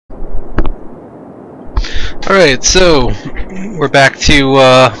Alright, so we're back to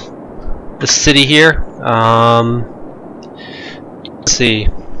the city here. Let's see.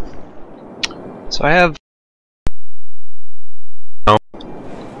 So I have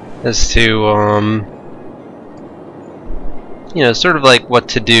as to you know, sort of like what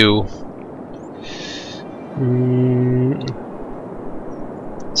to do.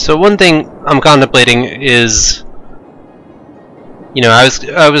 So one thing I'm contemplating is, you know,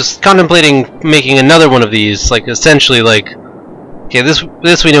 I was contemplating making another one of these, like essentially like, okay, this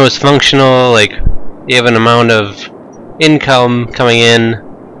we know is functional, like you have an amount of income coming in,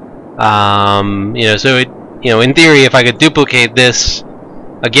 you know, so it, you know, in theory, if I could duplicate this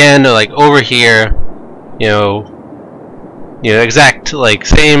again, or like over here, you know, exact like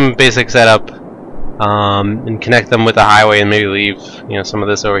same basic setup, and connect them with the highway and maybe leave, you know, some of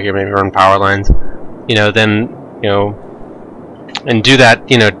this over here, maybe run power lines, you know, then, you know, and do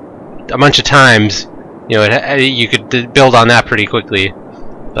that, you know, a bunch of times, you know, you could build on that pretty quickly.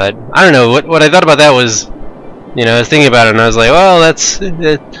 But I don't know, what I thought about that was, you know, I was thinking about it and I was like, well, that's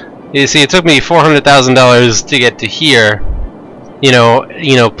it. You see, it took me $400,000 to get to here, you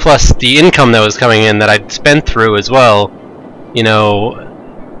know, plus the income that was coming in that I'd spent through as well. You know,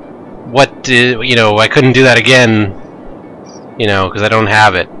 you know, I couldn't do that again, you know, because I don't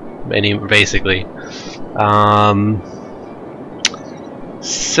have it basically.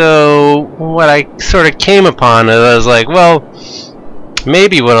 So what I sort of came upon, I was like, well,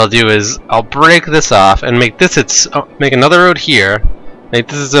 maybe what I'll do is I'll break this off and make this make another road here, make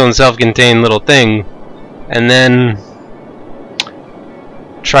this its own self-contained little thing, and then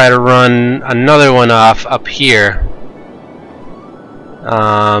try to run another one off up here.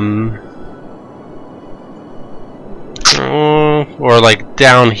 Or like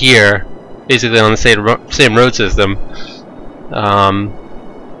down here, basically on the same road system.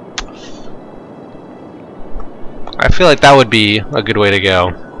 I feel like that would be a good way to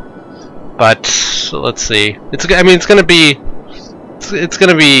go, but let's see. I mean, it's gonna be, you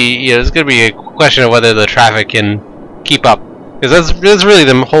know, it's gonna be a question of whether the traffic can keep up, because that's really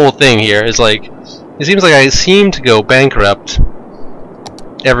the whole thing here. Is like, it seems like I seem to go bankrupt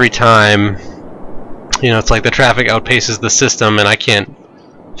every time. You know, it's like the traffic outpaces the system, and I can't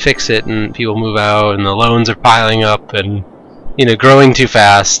fix it, and people move out, and the loans are piling up, and, you know, growing too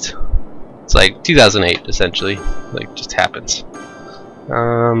fast. It's like 2008, essentially. Like, just happens.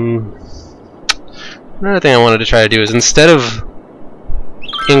 Another thing I wanted to try to do is, instead of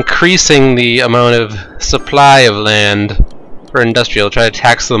increasing the amount of supply of land for industrial, try to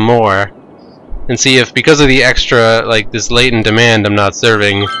tax them more, and see if, because of the extra, like, this latent demand I'm not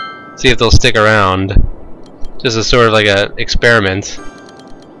serving, see if they'll stick around. Just as sort of like a experiment.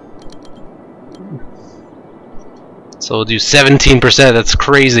 So we'll do 17%. That's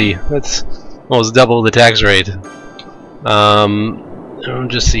crazy. That's almost double the tax rate. We'll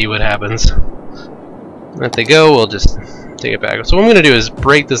just see what happens. If they go, we'll just take it back. So what I'm gonna do is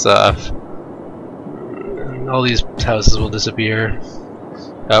break this off. All these houses will disappear.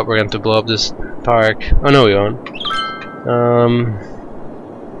 Oh, we're gonna have to blow up this park. Oh no, we won't.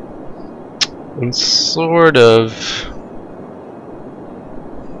 And sort of.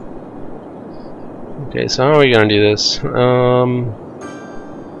 Okay, so how are we gonna do this?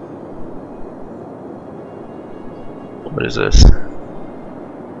 What is this?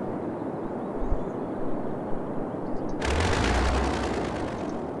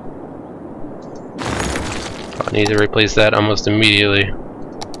 I need to replace that almost immediately.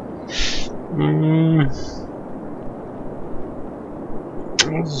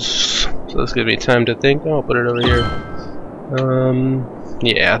 So this gives me time to think. Oh, I'll put it over here.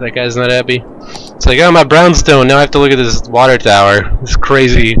 Yeah, that guy's not happy. It's like, oh, my brownstone. Now I have to look at this water tower. This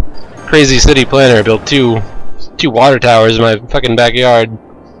crazy city planner built two water towers in my fucking backyard.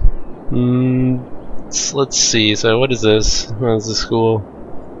 Let's see. So what is this? Oh, this is school.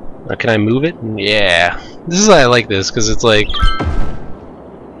 Can I move it? Yeah. This is why I like this, because it's like,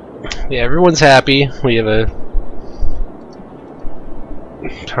 yeah, everyone's happy. We have a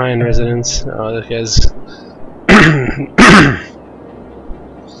Pine residence. Oh, this guy's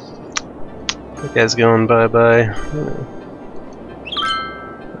that guy's going bye-bye.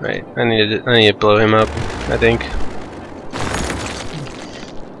 Right, I need to blow him up, I think.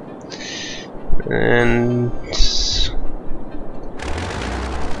 And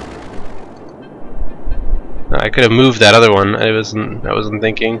I could have moved that other one. I wasn't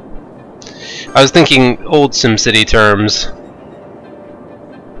thinking. I was thinking old SimCity terms.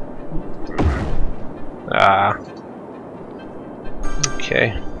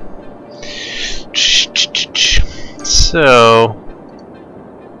 Okay. So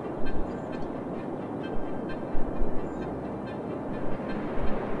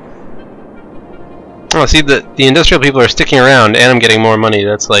Oh, see, the industrial people are sticking around, and I'm getting more money.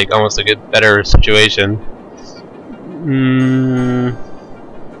 That's like almost a better situation.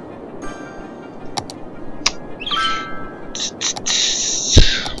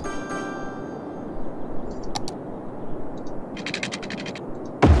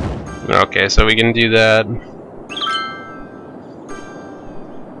 Okay, so we can do that.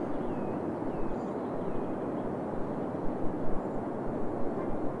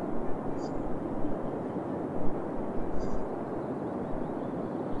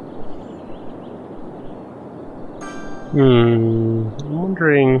 I'm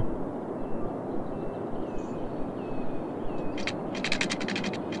wondering.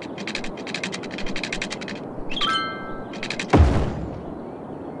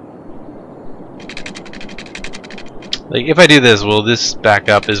 Like, if I do this, will this back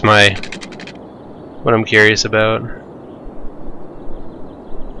up? Is what I'm curious about.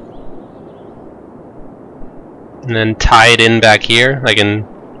 And then tie it in back here, like in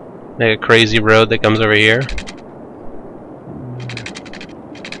like a crazy road that comes over here.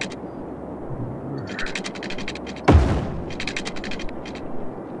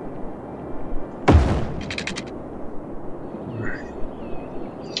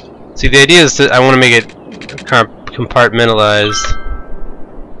 See, the idea is that I want to make it compartmentalized.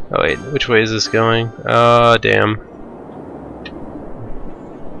 Oh wait, which way is this going? Oh damn.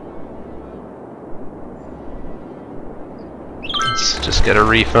 Let's just get a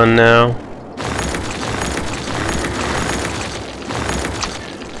refund now.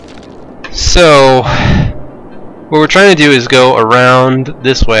 So, what we're trying to do is go around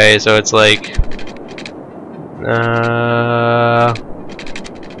this way, so it's like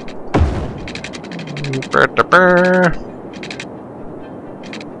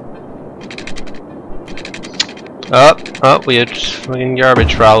oh, we had fucking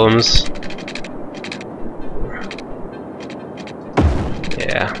garbage problems.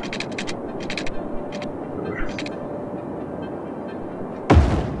 Yeah.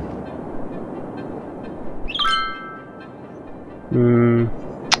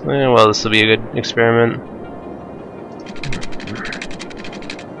 Well, this will be a good experiment.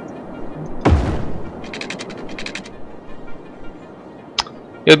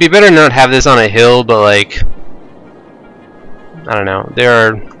 It would be better not have this on a hill, but like, I don't know.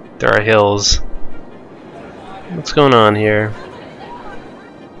 There are hills. What's going on here?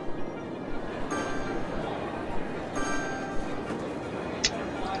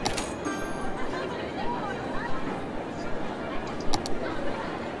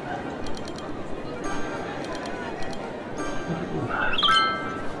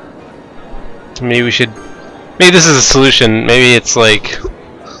 Maybe we should. Maybe this is a solution. Maybe it's like.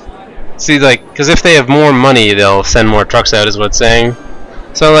 See, like, because if they have more money, they'll send more trucks out, is what it's saying.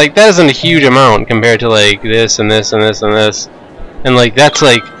 So, like, that isn't a huge amount compared to, like, this and this and this and this. And, like, that's,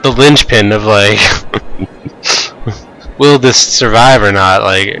 like, the linchpin of, like, will this survive or not?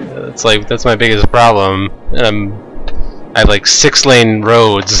 Like, it's like, that's my biggest problem. I have, like, 6-lane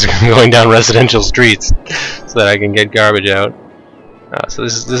roads going down residential streets so that I can get garbage out. So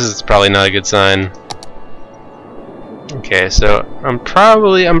this is probably not a good sign. Okay, so I'm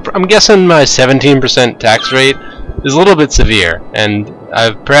guessing my 17% tax rate is a little bit severe, and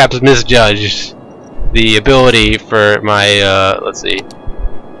I've perhaps misjudged the ability for my let's see,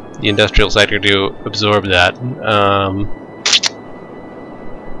 the industrial sector to absorb that.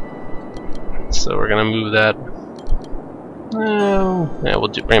 So we're gonna move that. Yeah, we'll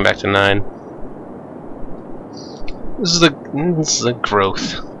bring it back to 9. This is a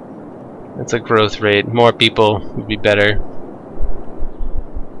growth. It's a growth rate. More people would be better.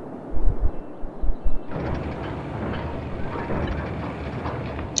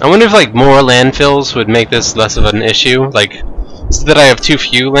 I wonder if like more landfills would make this less of an issue. Like, so that I have too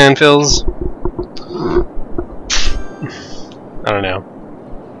few landfills. I don't know.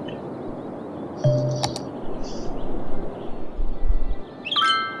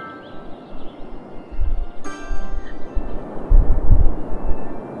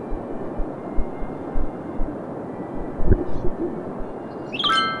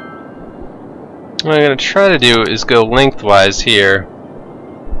 What I'm going to try to do is go lengthwise here.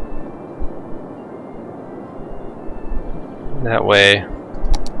 That way.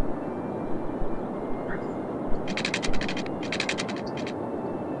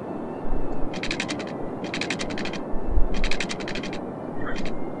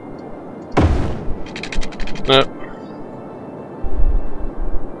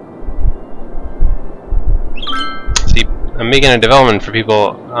 See, I'm making a development for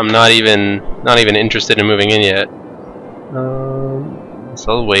people I'm not even interested in moving in yet. So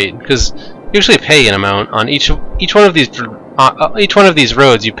I'll wait, because actually pay an amount on each one of these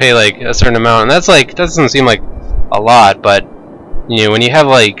roads. You pay like a certain amount, and that's like, that doesn't seem like a lot, but you know, when you have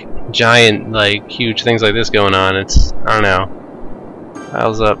like giant, like huge things like this going on, it's, I don't know.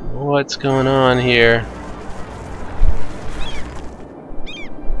 Piles up. What's going on here?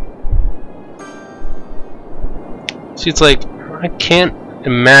 See, it's like, I can't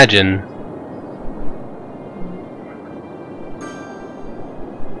imagine.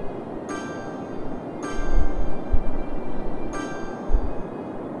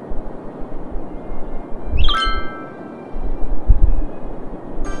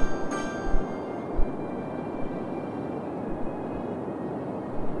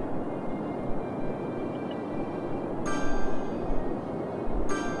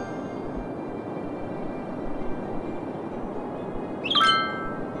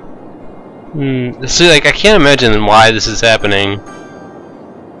 See, like, I can't imagine why this is happening.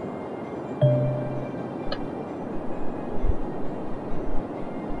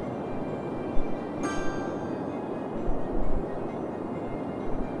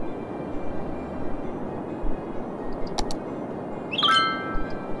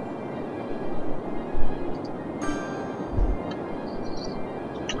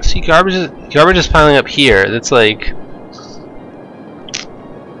 See, garbage is piling up here. That's like,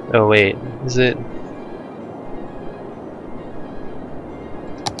 oh wait, is it?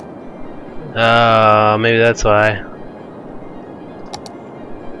 Maybe that's why.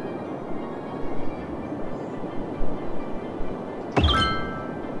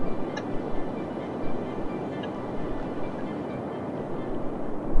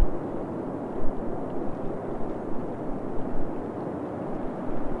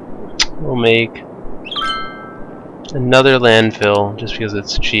 We'll make another landfill just because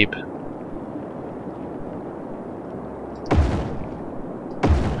it's cheap.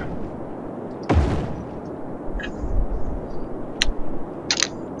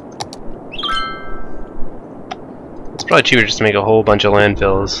 It's probably cheaper just to make a whole bunch of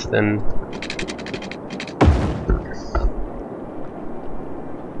landfills than.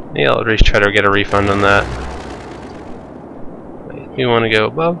 Yeah, I'll try to get a refund on that. We want to go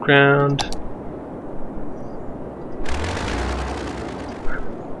above ground.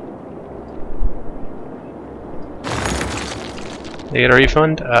 They get a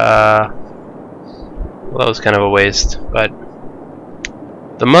refund? Well, that was kind of a waste, but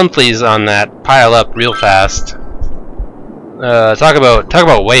the monthlies on that pile up real fast. Talk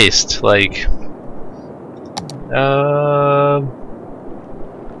about waste. Like,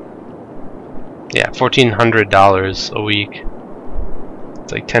 yeah, $1,400 a week.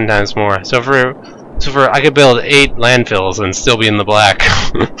 It's like 10 times more. So for I could build 8 landfills and still be in the black.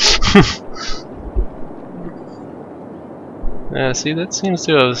 Yeah, see, that seems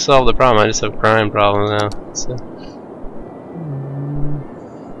to have solved the problem. I just have a crime problem now. So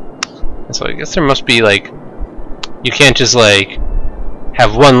I guess there must be like, you can't just like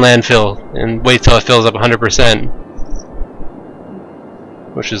have one landfill and wait till it fills up 100%,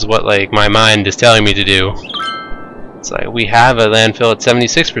 which is what like my mind is telling me to do. It's like, we have a landfill at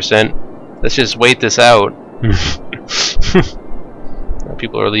 76%. Let's just wait this out.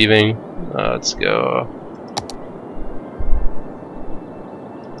 People are leaving. Let's go.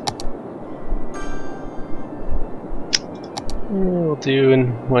 We'll do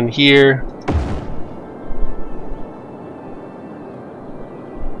one here.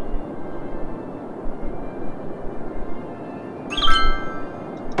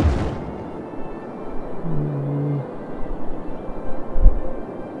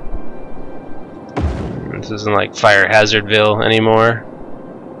 This isn't like Fire Hazardville anymore.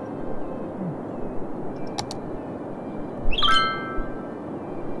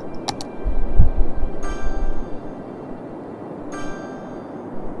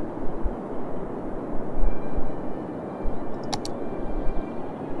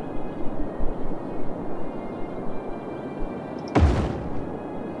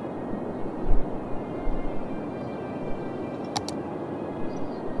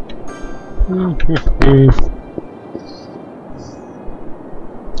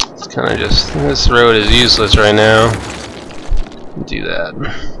 It's kind of just, this road is useless right now. Do that.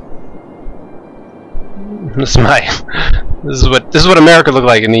 This is what America looked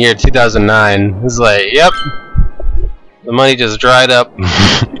like in the year 2009. This is like, yep, the money just dried up.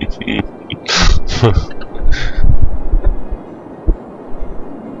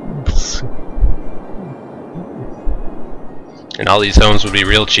 And all these homes would be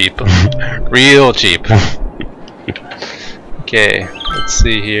real cheap. Real cheap. Okay, let's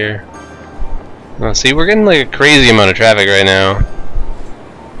see here. See, we're getting like a crazy amount of traffic right now.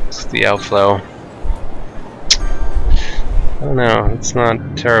 It's the outflow. I don't know, it's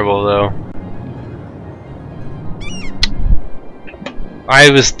not terrible though. I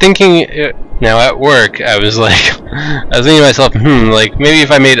was thinking, now at work, I was thinking to myself, like maybe if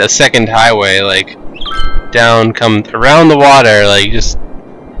I made a second highway, like down, come around the water, like just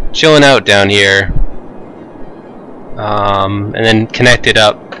chilling out down here, and then connect it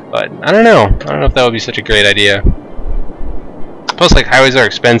up. But I don't know if that would be such a great idea. Plus, like, highways are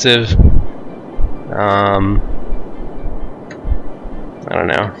expensive. I don't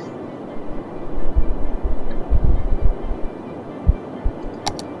know.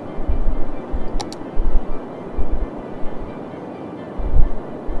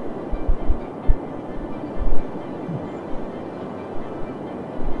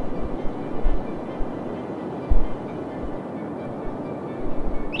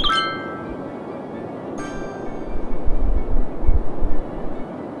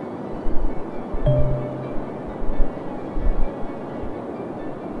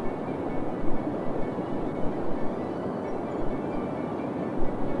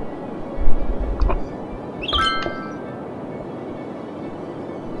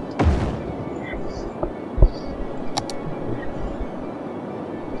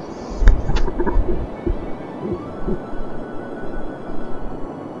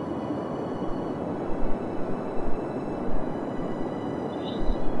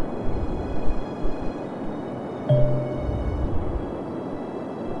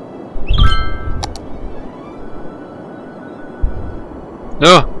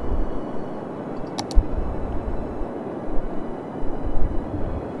 Oh!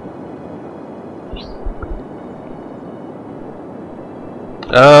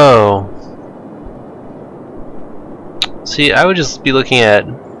 Oh. See, I would just be looking at,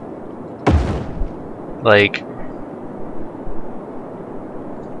 like,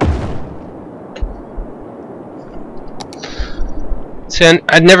 see,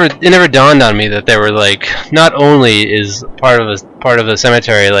 it never dawned on me that there were, like, not only is part of the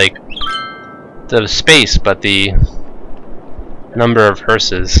cemetery like the space, but the number of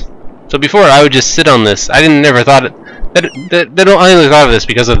hearses. So before I would just sit on this. I never thought it. I only thought of this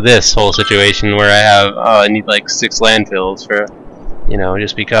because of this whole situation where I have I need like 6 landfills for, you know,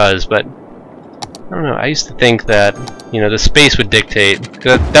 just because. But I don't know. I used to think that, you know, the space would dictate.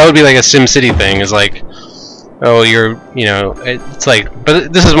 That would be like a SimCity thing. Is like, oh, you're, you know, it's like,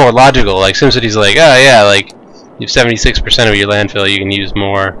 but this is more logical. Like SimCity's like, oh yeah, like you have 76% of your landfill, you can use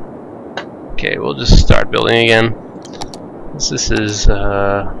more. Okay, we'll just start building again. This is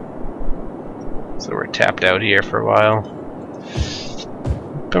so we're tapped out here for a while.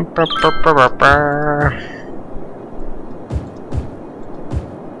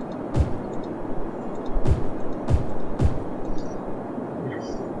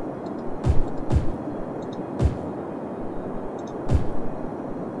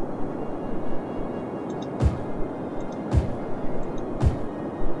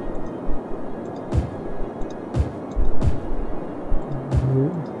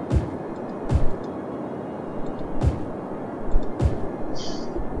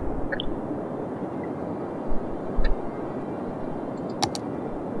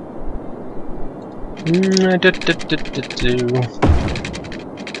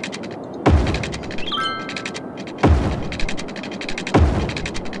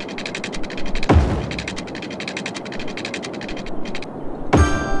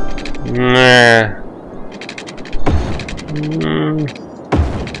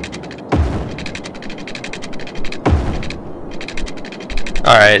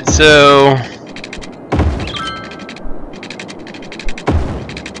 Alright, so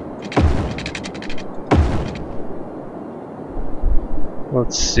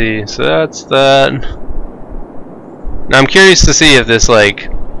let's see, so that's that. Now I'm curious to see if this, like,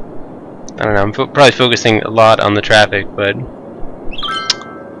 I don't know, I'm probably focusing a lot on the traffic, but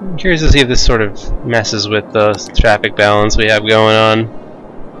I'm curious to see if this sort of messes with the traffic balance we have going on.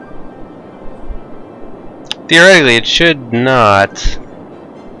 Theoretically it should not,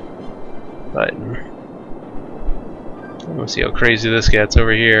 but let's see how crazy this gets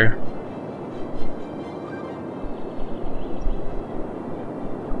over here.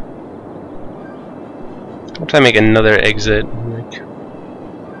 I'll try to make another exit.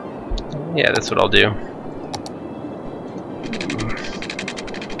 Yeah, that's what I'll do.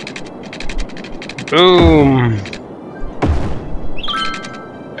 Boom!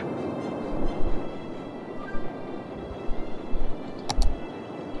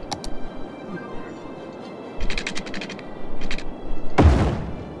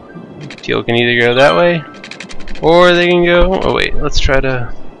 Teal can either go that way, or they can go... Oh wait, let's try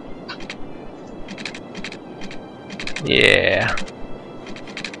to Yeah.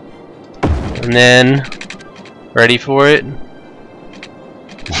 And then, ready for it?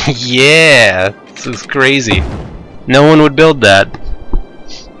 Yeah! This is crazy. No one would build that.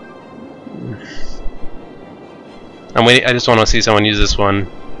 I'm waiting. I just want to see someone use this one.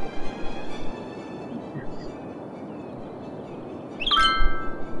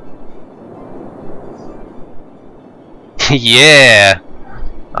 Yeah!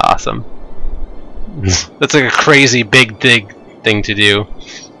 Awesome. That's like a crazy big thing to do.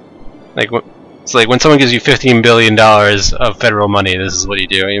 Like, it's like when someone gives you $15 billion of federal money, this is what you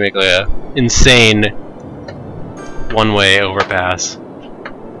do. You make like a insane one-way overpass.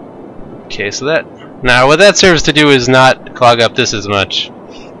 Okay, so that now what that serves to do is not clog up this as much.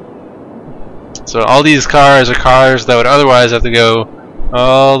 So all these cars are cars that would otherwise have to go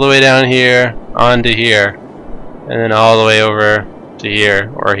all the way down here onto here, and then all the way over to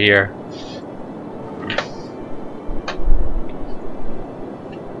here or here.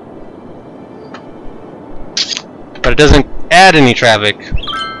 But it doesn't add any traffic,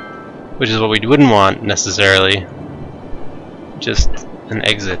 which is what we wouldn't want necessarily. Just an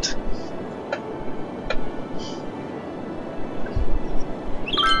exit.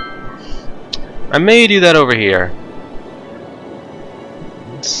 I may do that over here.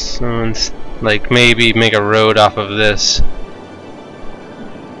 So, like maybe make a road off of this.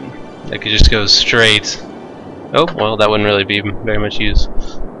 That could just go straight. Oh, well, that wouldn't really be very much use.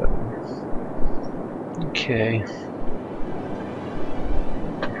 But, okay.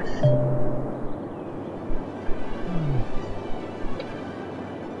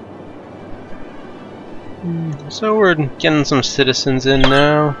 So we're getting some citizens in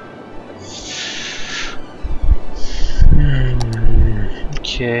now.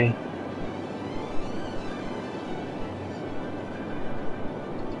 Okay.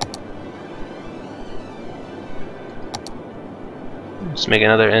 Let's make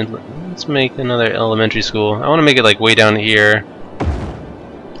another elementary school. I want to make it like way down here,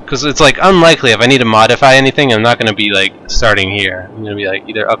 because it's like unlikely if I need to modify anything, I'm not going to be like starting here. I'm going to be like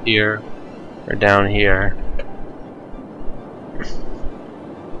either up here or down here.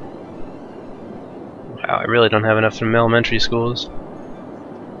 Wow, I really don't have enough from elementary schools.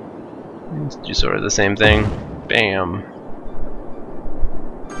 Let's do sort of the same thing. Bam.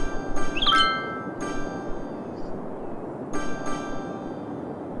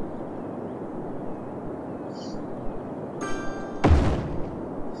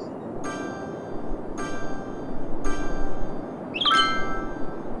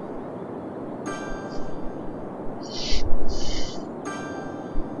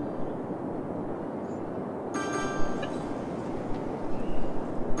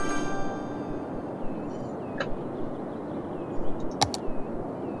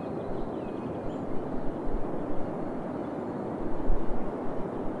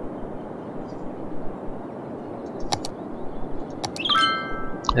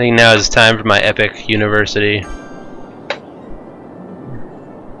 I think now is time for my epic university.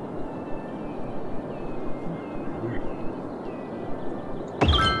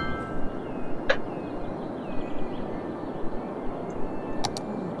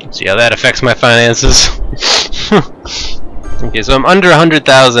 Let's see how that affects my finances. Okay, so I'm under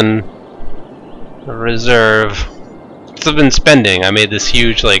 100,000 reserve. So I've been spending. I made this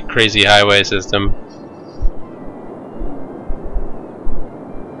huge, like, crazy highway system.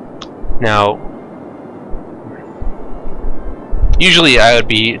 Now, usually I would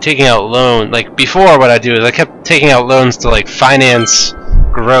be taking out loans. Like before, what I do is I kept taking out loans to like finance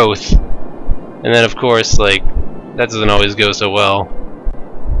growth, and then of course, like that doesn't always go so well.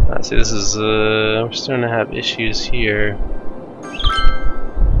 See, this is we're starting to have issues here.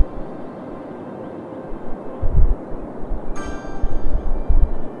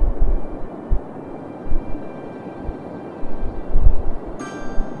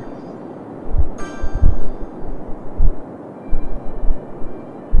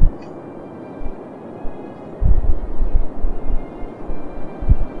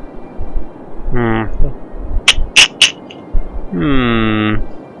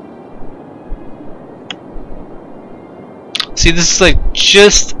 See, this is like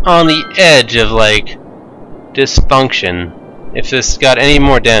just on the edge of like dysfunction. If this got any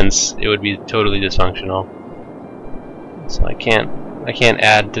more dense, it would be totally dysfunctional. So I can't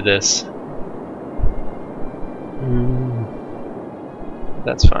add to this.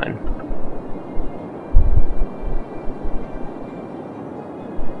 That's fine.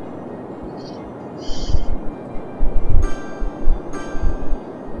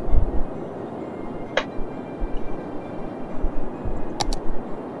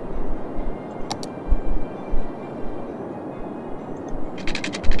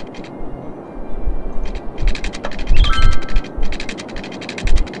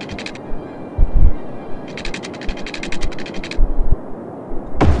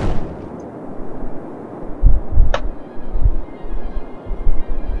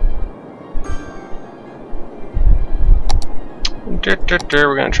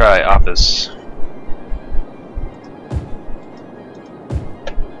 We're gonna try office.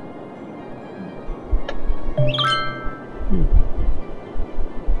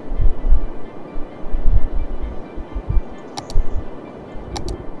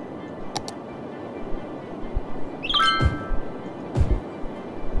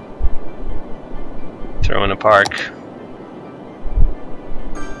 Throw in a park.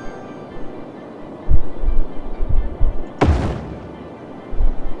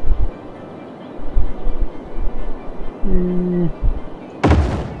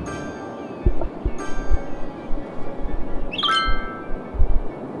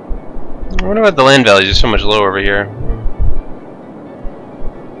 I wonder why the land values are so much lower over here.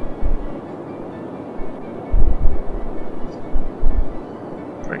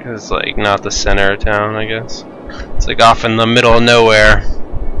 Because it's like not the center of town, I guess. It's like off in the middle of nowhere.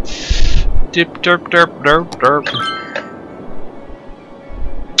 Dip derp derp derp derp.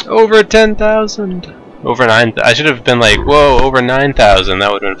 Over 10,000. Over 9. I should have been like, whoa, over 9,000.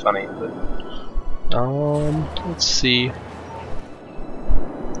 That would have been funny. But, let's see.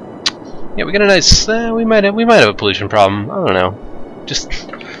 Yeah, we got a nice. We might have a pollution problem. I don't know. Just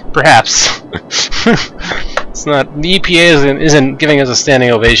perhaps. It's not. The EPA isn't giving us a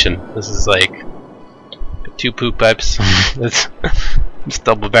standing ovation. This is like 2 poop pipes. It's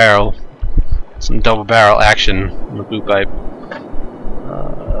double barrel. Some double barrel action on the poop pipe.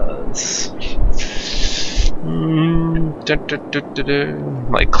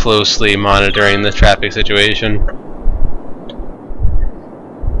 Like closely monitoring the traffic situation.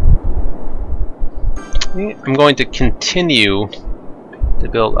 I'm going to continue to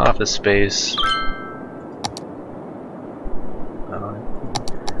build office space.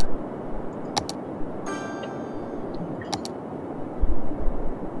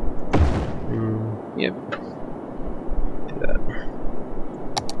 Yep. Do that.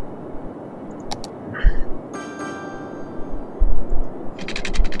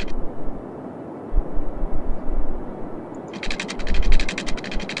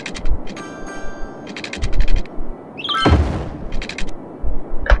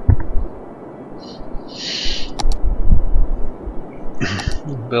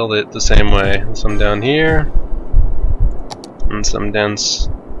 Build it the same way. Some down here, and some dense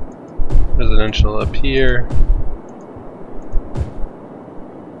residential up here.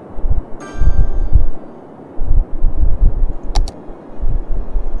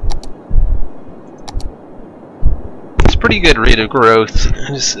 It's a pretty good rate of growth.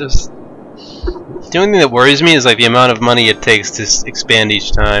 The only thing that worries me is like the amount of money it takes to expand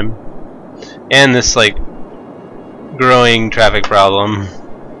each time, and this like growing traffic problem.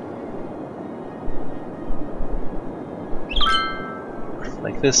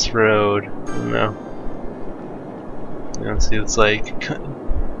 Like this road, I don't know. See, it's like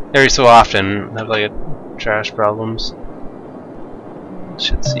every so often have like trash problems.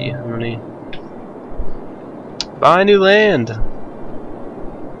 Should see how many. Buy new land.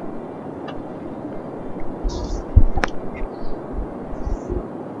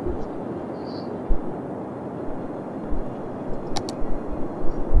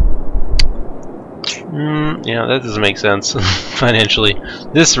 Yeah, that doesn't make sense financially.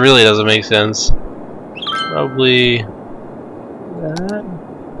 This really doesn't make sense. Probably that.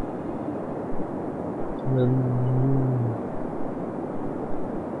 And then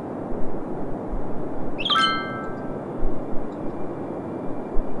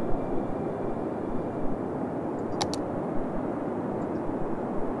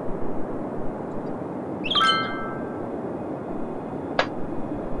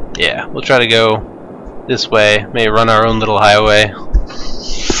yeah, we'll try to go this way, maybe run our own little highway.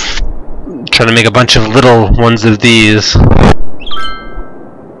 Try to make a bunch of little ones of these.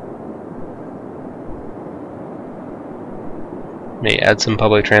 May add some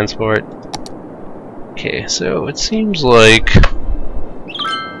public transport. Okay, so it seems like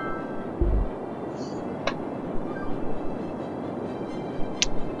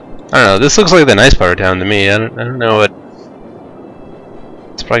I don't know, this looks like the nice part of town to me. I don't know what.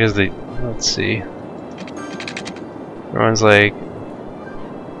 It's probably because the let's see. Everyone's like,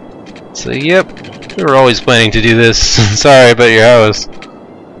 yep, we were always planning to do this. Sorry about your house.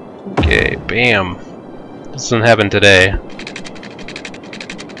 Okay, bam. This doesn't happen today. I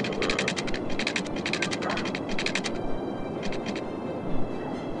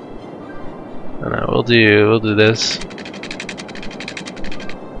don't know, we'll do this.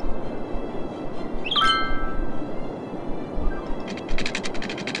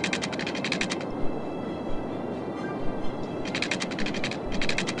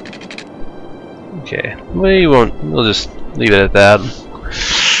 Okay, we'll just leave it at that.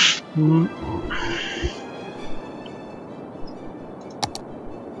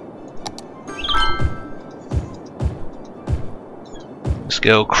 Let's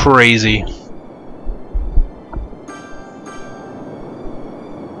go crazy.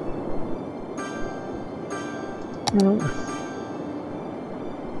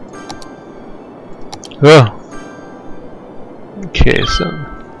 Oh. Okay, so.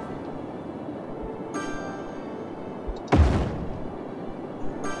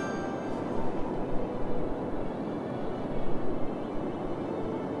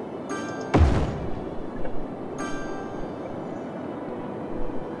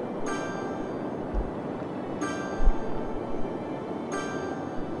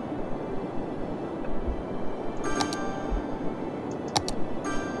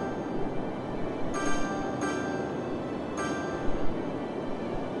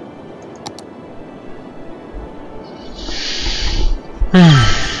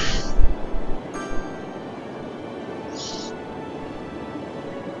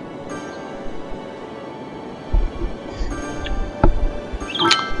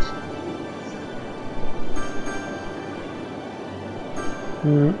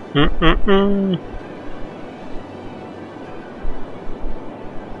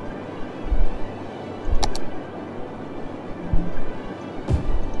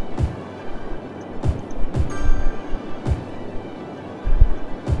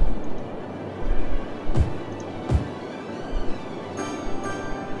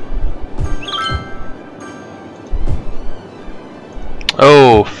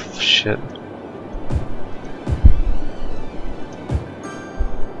 Oh, shit.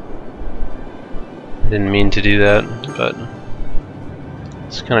 Didn't mean to do that, but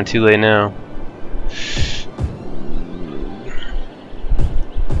it's kind of too late now.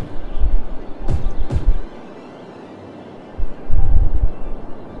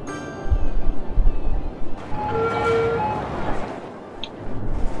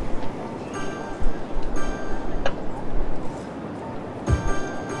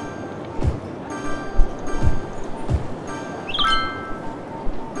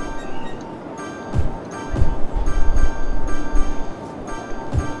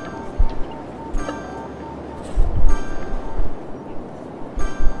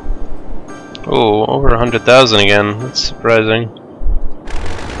 Oh, over 100,000 again. That's surprising.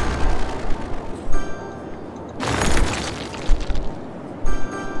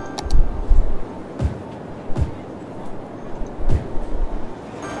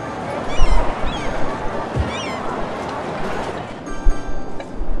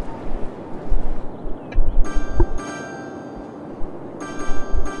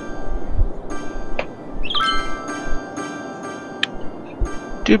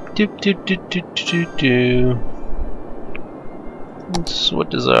 Doop doop doop doop doop doop doop. What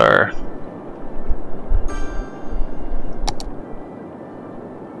does our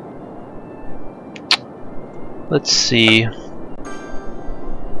let's see.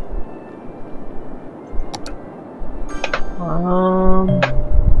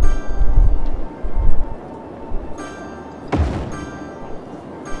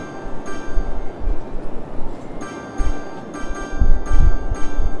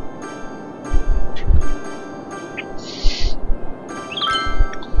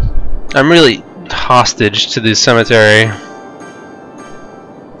 I'm really hostage to this cemetery.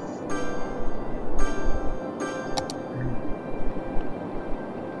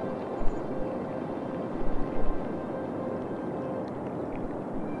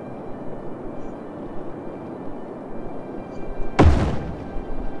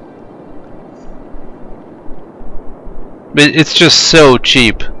 But it's just so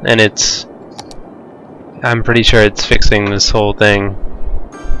cheap, and I'm pretty sure it's fixing this whole thing.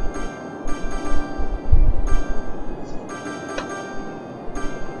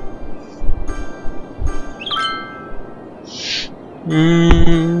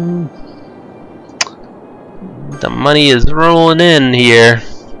 The money is rolling in here.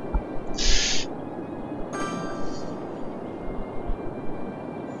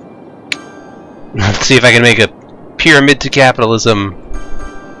 Let's see if I can make a pyramid to capitalism.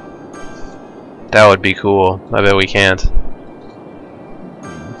 That would be cool. I bet we can't.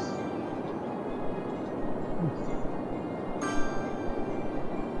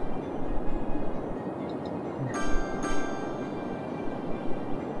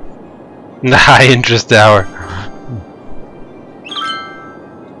 The high interest tower.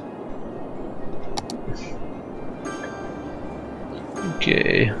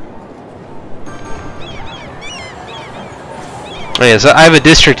 Okay. Oh yeah, so I have a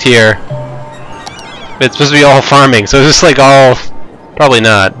district here. It's supposed to be all farming, so it's just like all Probably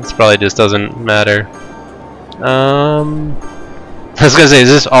not. This probably just doesn't matter. I was gonna say, is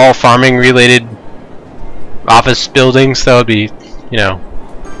this all farming related office buildings? That would be, you know,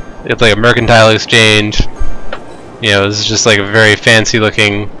 it's like a mercantile exchange. You know, this is just like a very fancy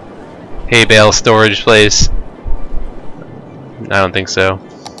looking hay bale storage place. I don't think so.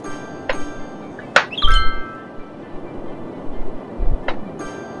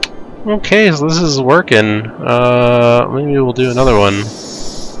 Okay, so this is working. Maybe we'll do another one.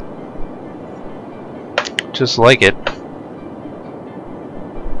 Just like it.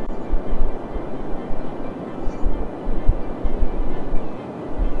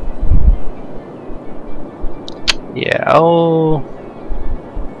 Yeah, I'll...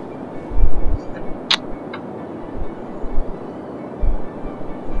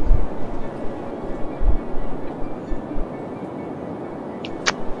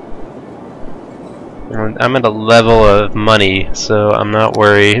 I'm at a level of money, so I'm not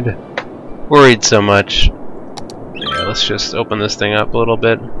worried so much. Yeah, let's just open this thing up a little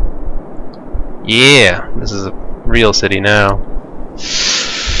bit. Yeah, this is a real city now.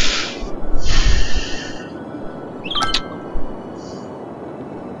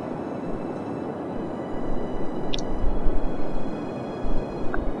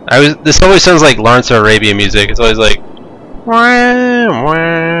 This always sounds like Lawrence of Arabia music. It's always like wah,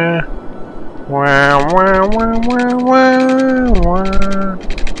 wah, wah, wah, wah, wah, wah, wah,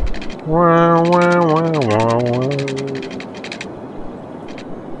 wah, wah, wah, wah.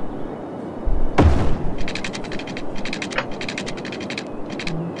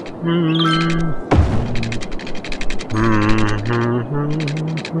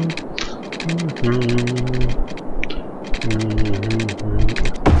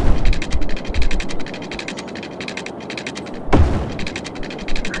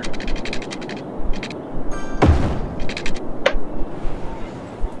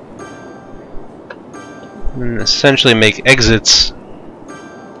 And essentially make exits.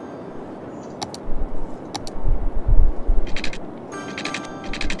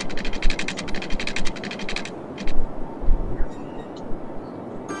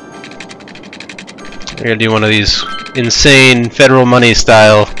 We're gonna do one of these insane federal money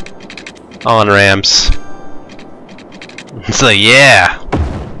style on-ramps. It's like, yeah!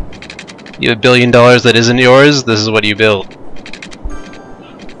 You have $1 billion that isn't yours? This is what you built.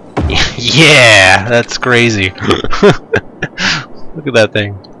 Yeah! That's crazy. Look at that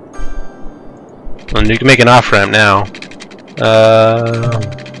thing. And you can make an off-ramp now.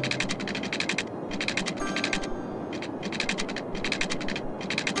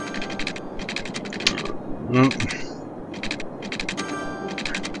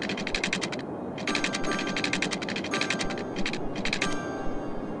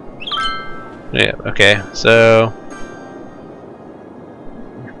 Yeah, okay, so...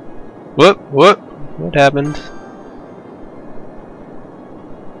 What happened?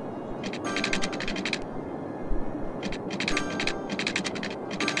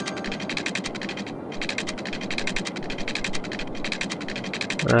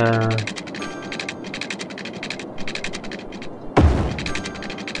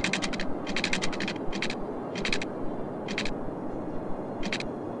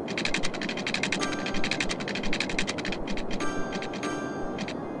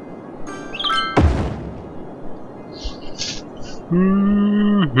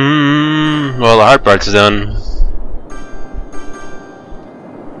 Well, the hard part's done.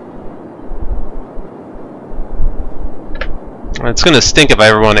 It's gonna stink if I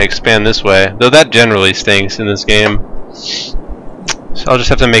ever want to expand this way, though that generally stinks in this game. So I'll just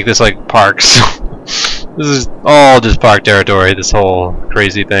have to make this like parks. This is all just park territory, this whole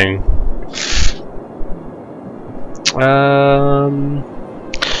crazy thing.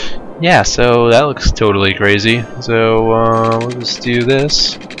 Yeah, so that looks totally crazy. So we'll just do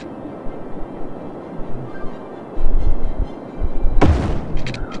this.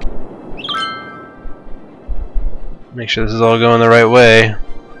 Make sure this is all going the right way.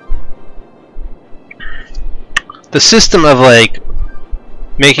 The system of like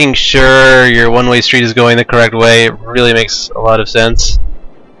making sure your one-way street is going the correct way really makes a lot of sense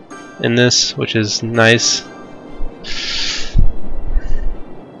in this, which is nice.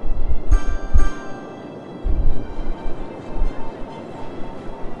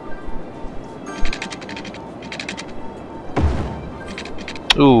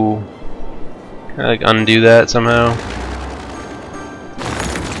 Ooh. Can I like undo that somehow?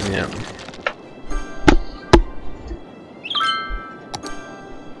 Yeah.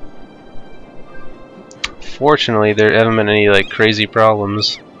 Fortunately, there haven't been any like crazy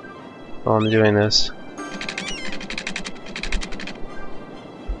problems while I'm doing this.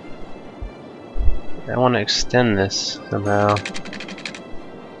 I want to extend this somehow.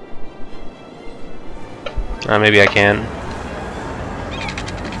 Maybe I can.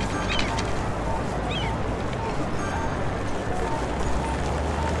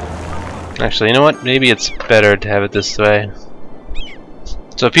 Actually, you know what? Maybe it's better to have it this way.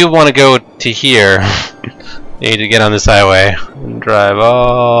 So if people want to go to here, you need to get on this highway and drive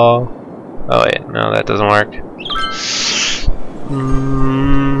all... Oh wait, no, that doesn't work.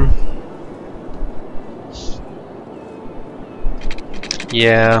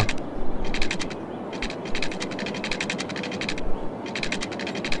 Yeah.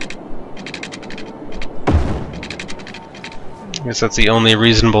 I guess that's the only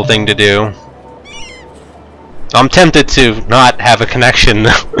reasonable thing to do. I'm tempted to not have a connection,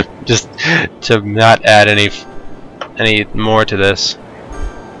 just to not add any more to this.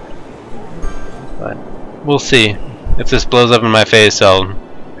 But we'll see. If this blows up in my face, I'll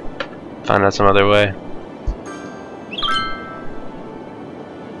find out some other way.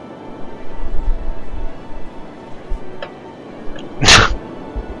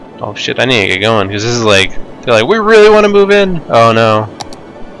 Oh shit, I need to get going, because this is like, they're like, we really want to move in? Oh no.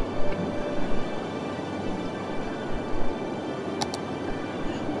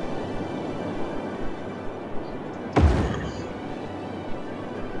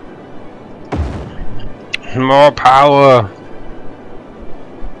 More power!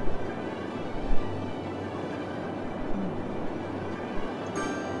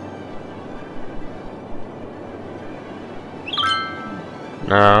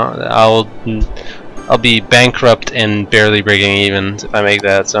 No, I'll be bankrupt and barely breaking even if I make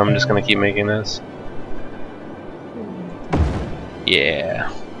that, so I'm just gonna keep making this.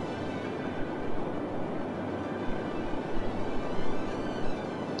 Yeah.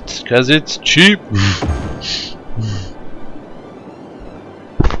 It's 'cause it's cheap.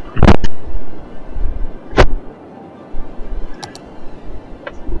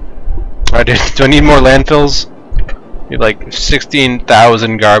 Alright, do I need more landfills? You have like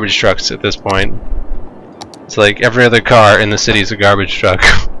 16,000 garbage trucks at this point. It's like every other car in the city is a garbage truck.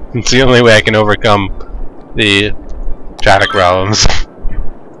 It's the only way I can overcome the traffic problems.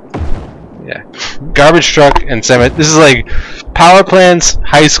 Yeah, garbage truck and cemetery. This is like power plants,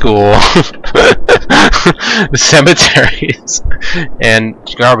 high school, cemeteries, and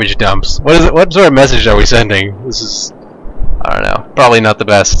garbage dumps. What is it? What sort of message are we sending? This is, I don't know. Probably not the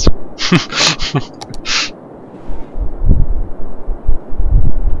best.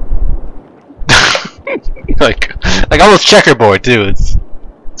 like almost checkerboard too. It's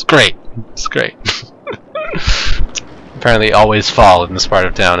great. It's great. Apparently, always fall in this part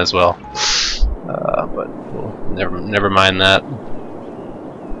of town as well. But we'll never mind that.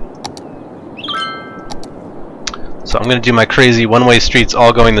 So I'm gonna do my crazy one-way streets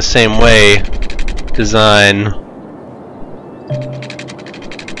all going the same way design.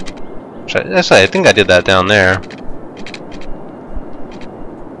 Actually, I think I did that down there.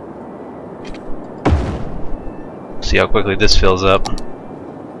 See how quickly this fills up.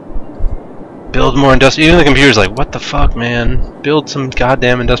 Build more industrial. Even the computer's like, what the fuck, man? Build some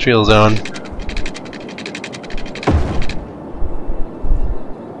goddamn industrial zone.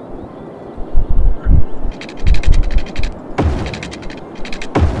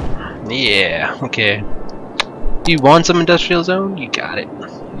 Yeah, okay. You want some industrial zone? You got it.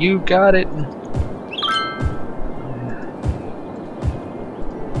 You got it.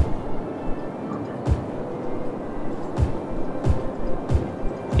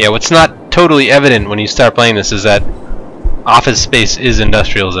 Yeah, what's not totally evident when you start playing this is that office space is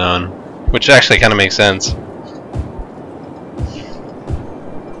industrial zone, which actually kind of makes sense.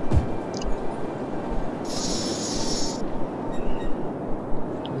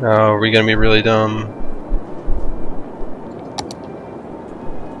 Oh, are we gonna be really dumb?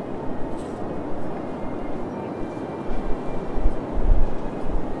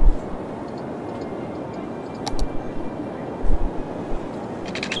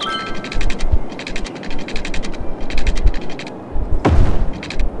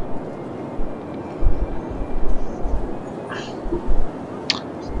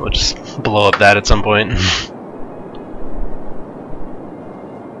 We'll just blow up that at some point.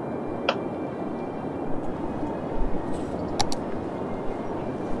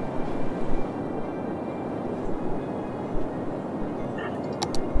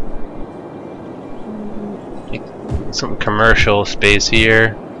 Some commercial space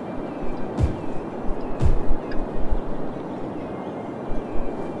here.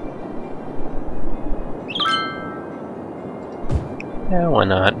 Yeah, why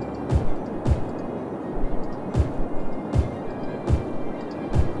not?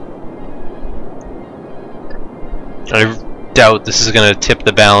 I doubt this is going to tip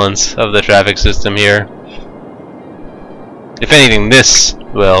the balance of the traffic system here. If anything, this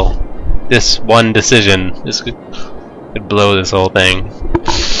will. This one decision could blow this whole thing.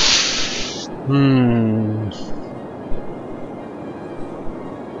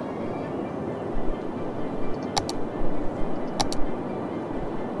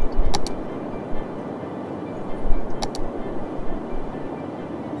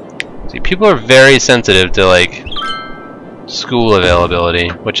 See, people are very sensitive to like school availability,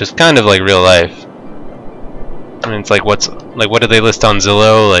 which is kind of like real life. I mean, it's like what do they list on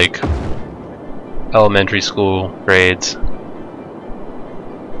Zillow? Like elementary school grades,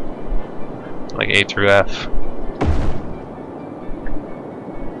 like A through F.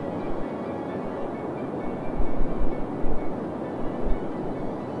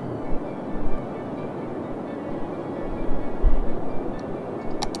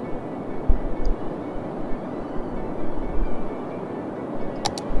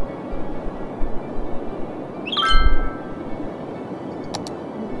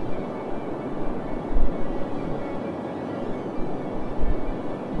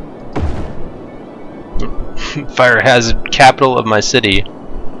 Fire hazard capital of my city.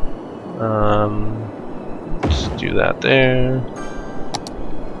 Just do that there.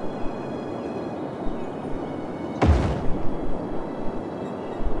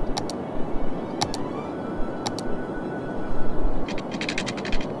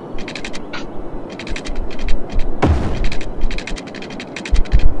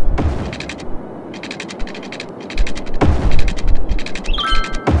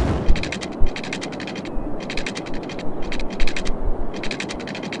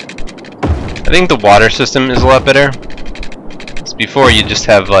 I think the water system is a lot better. Because before you just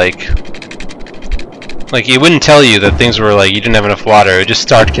have like it wouldn't tell you that things were like you didn't have enough water. It would just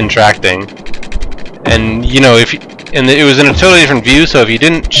start contracting, and you know and it was in a totally different view. So if you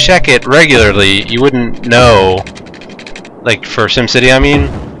didn't check it regularly, you wouldn't know. Like for SimCity, I mean,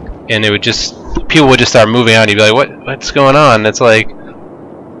 and it would just people would just start moving out. And you'd be like, what's going on? It's like.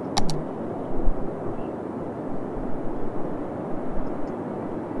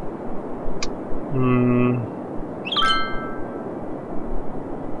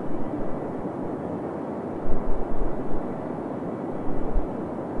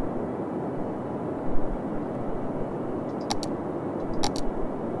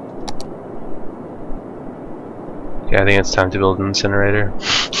 Yeah, I think it's time to build an incinerator.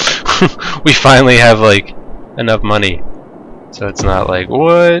 We finally have like enough money, so it's not like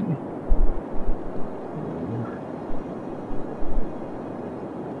what.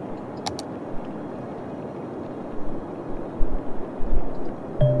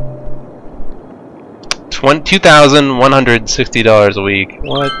 $2,160 a week.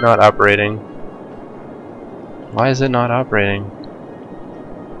 What? Not operating. Why is it not operating?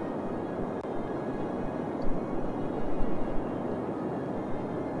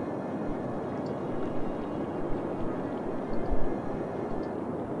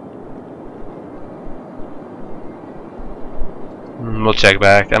 We'll check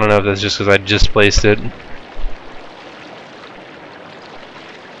back. I don't know if that's just because I just placed it.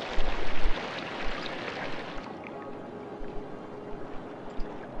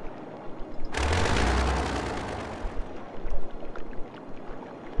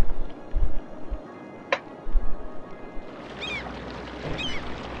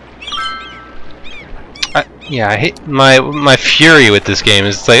 Yeah, I hate my fury with this game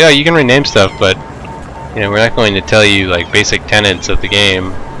is it's like, oh, you can rename stuff, but you know, we're not going to tell you like basic tenets of the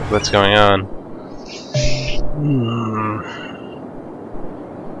game, what's going on.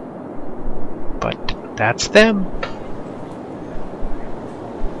 But that's them.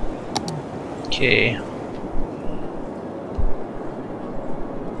 Okay.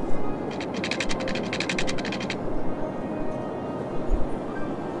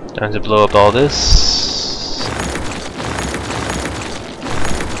 Time to blow up all this.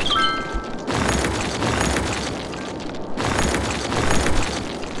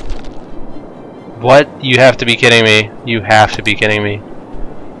 What? You have to be kidding me. You have to be kidding me.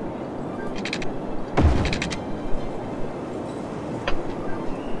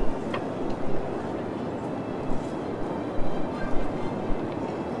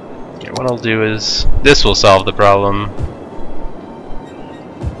 Okay, what I'll do is this will solve the problem.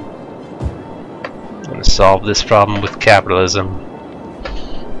 I'm gonna solve this problem with capitalism.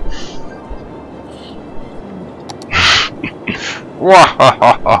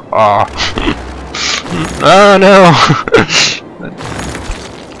 Oh no!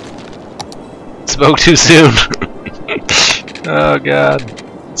 Spoke too soon. Oh god,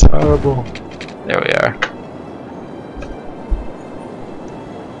 it's horrible. There we are.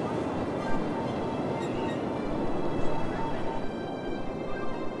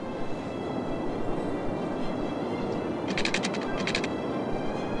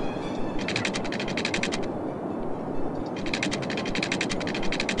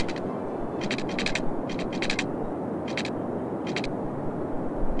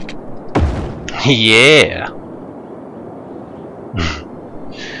 Yeah.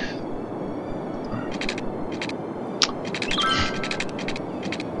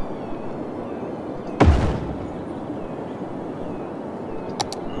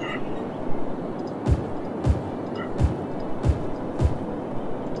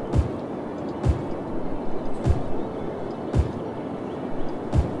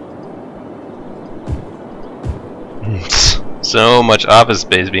 So much office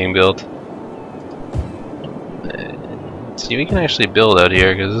space being built. Let's see, we can actually build out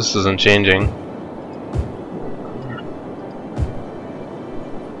here because this isn't changing.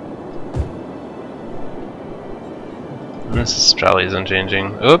 And this probably isn't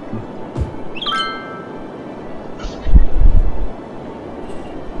changing. Oop.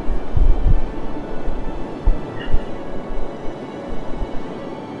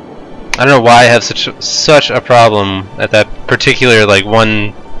 I don't know why I have such a problem at that particular like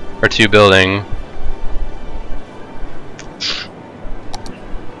 1 or 2 building.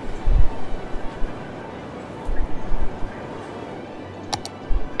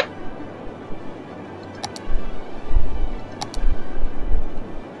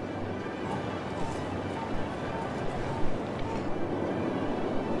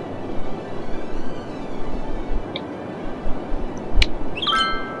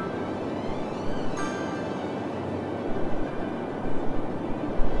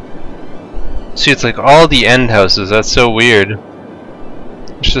 See, it's like all the end houses. That's so weird.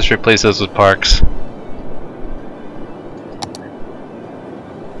 Let's just replace those with parks.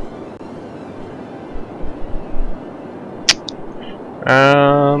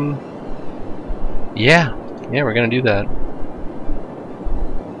 Yeah, we're gonna do that.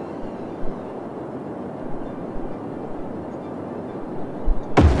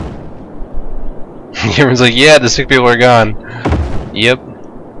 Everyone's like, yeah, the sick people are gone. Yep,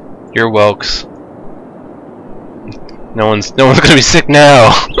 you're welks. No one's gonna be sick now.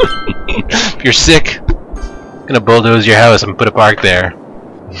 If you're sick, I'm gonna bulldoze your house and put a park there.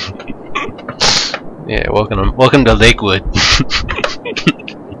 Yeah, welcome to Lakewood.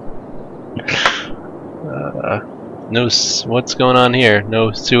 What's going on here?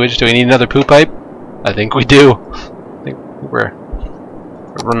 No sewage. Do we need another poo pipe? I think we do. I think we're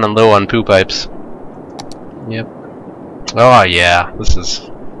running low on poo pipes. Yep. Oh yeah, this is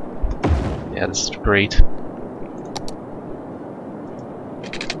great.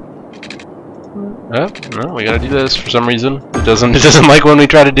 Oh, no, we gotta do this for some reason. It doesn't like when we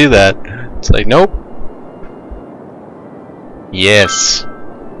try to do that. It's like, nope. Yes.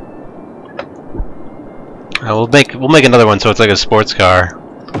 We'll make another one so it's like a sports car.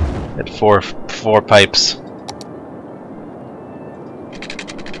 At four pipes.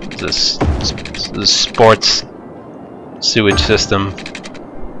 This sports sewage system.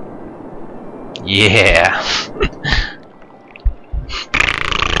 Yeah.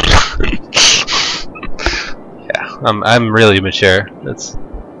 I'm really mature. That's,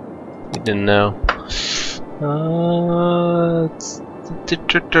 you didn't know.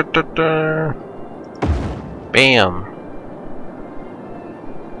 Bam.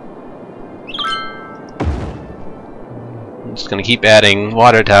 I'm just gonna keep adding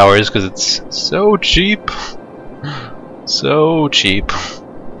water towers because it's so cheap. So cheap.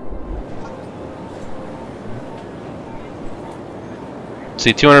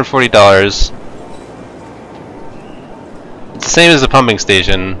 See, $240. It's the same as the pumping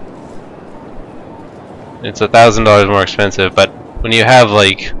station. It's $1,000 more expensive, but when you have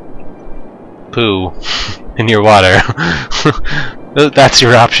like poo in your water, that's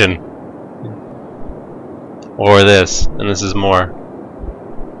your option. Or this, and this is more.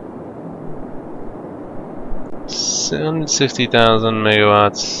 760,000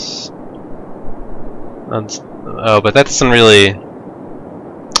 megawatts. Oh, but that doesn't really.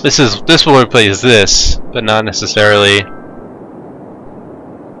 This will replace this, but not necessarily.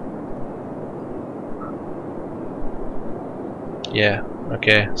 Yeah,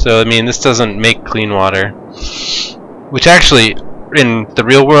 okay. So I mean, this doesn't make clean water, which actually, in the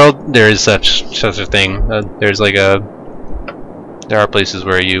real world, there is such a thing. There are places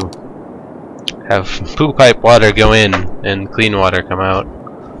where you have poo pipe water go in and clean water come out,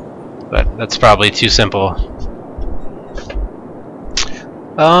 but that's probably too simple.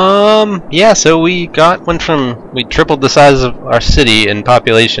 Yeah. So we tripled the size of our city in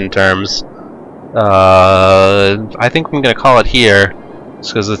population terms. I think I'm gonna call it here,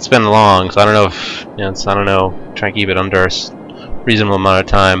 just because it's been long. So I don't know if I don't know. Try and keep it under a reasonable amount of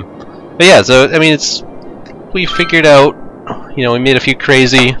time. But yeah, so I mean, we figured out. We made a few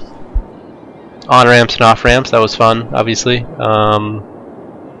crazy on ramps and off ramps. That was fun, obviously.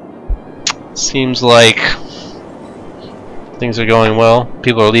 Seems like things are going well.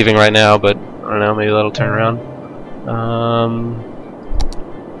 People are leaving right now, but I don't know, maybe that'll turn around.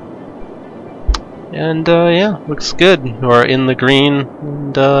 Yeah, looks good. We're in the green,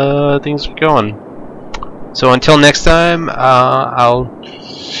 and things are going. So until next time, I'll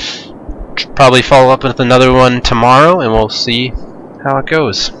probably follow up with another one tomorrow, and we'll see how it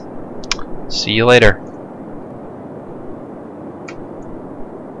goes. See you later.